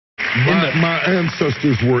My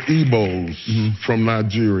ancestors were Igbos from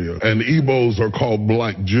Nigeria, and Igbos are called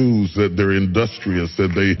black Jews, that they're industrious,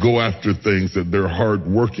 that they go after things, that they're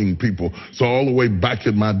hard-working people. So all the way back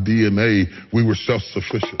in my DNA, we were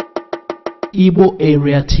self-sufficient. Igbo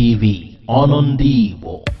Area TV, on the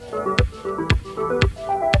Igbo.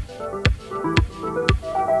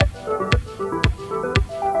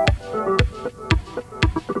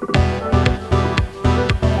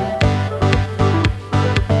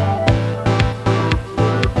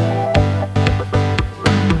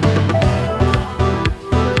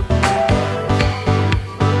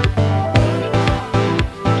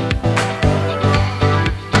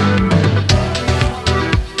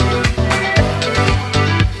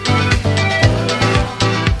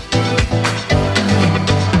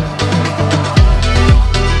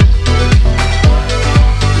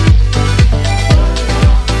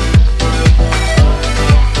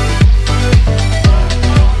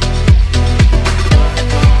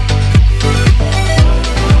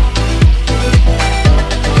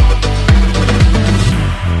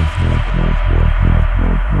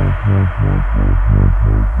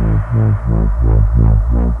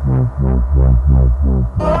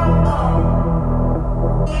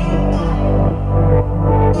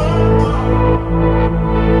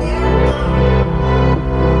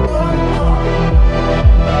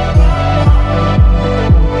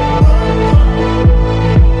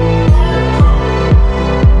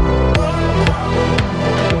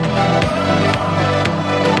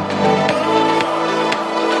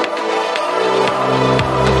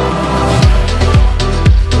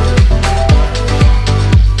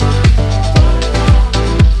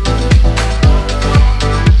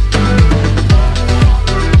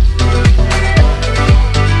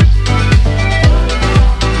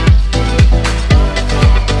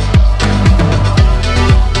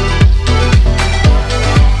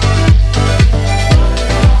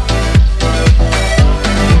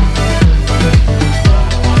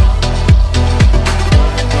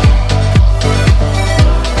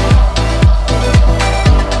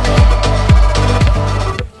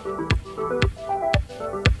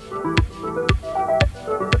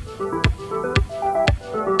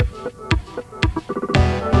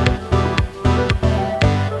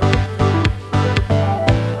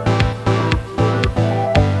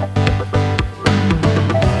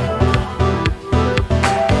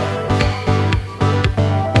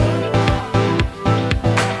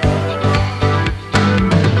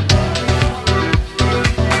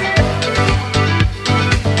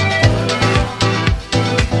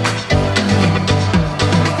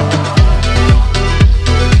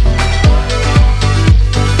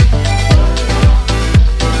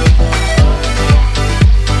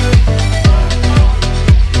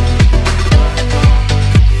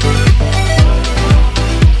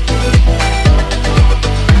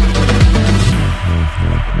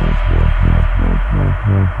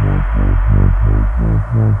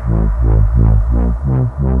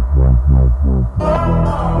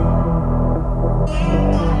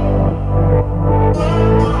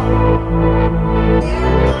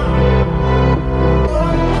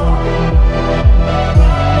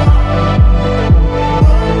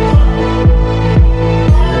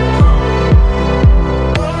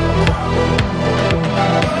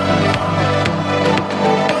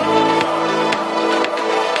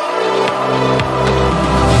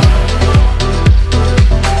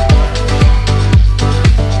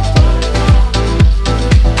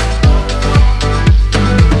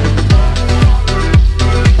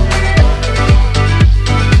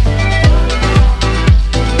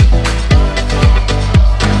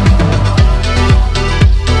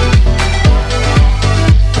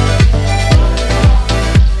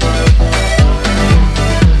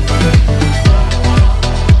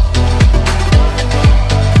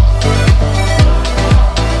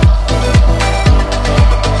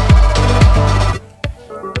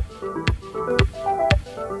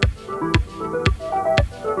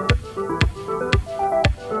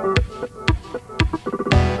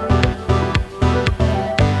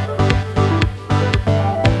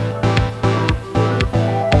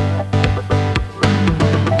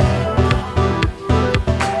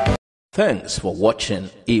 Thanks for watching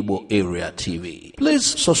Igbo Area TV. Please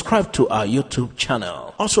subscribe to our YouTube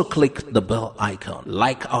channel. Also click the bell icon.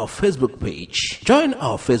 Like our Facebook page. Join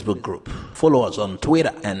our Facebook group. Follow us on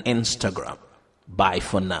Twitter and Instagram. Bye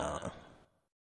for now.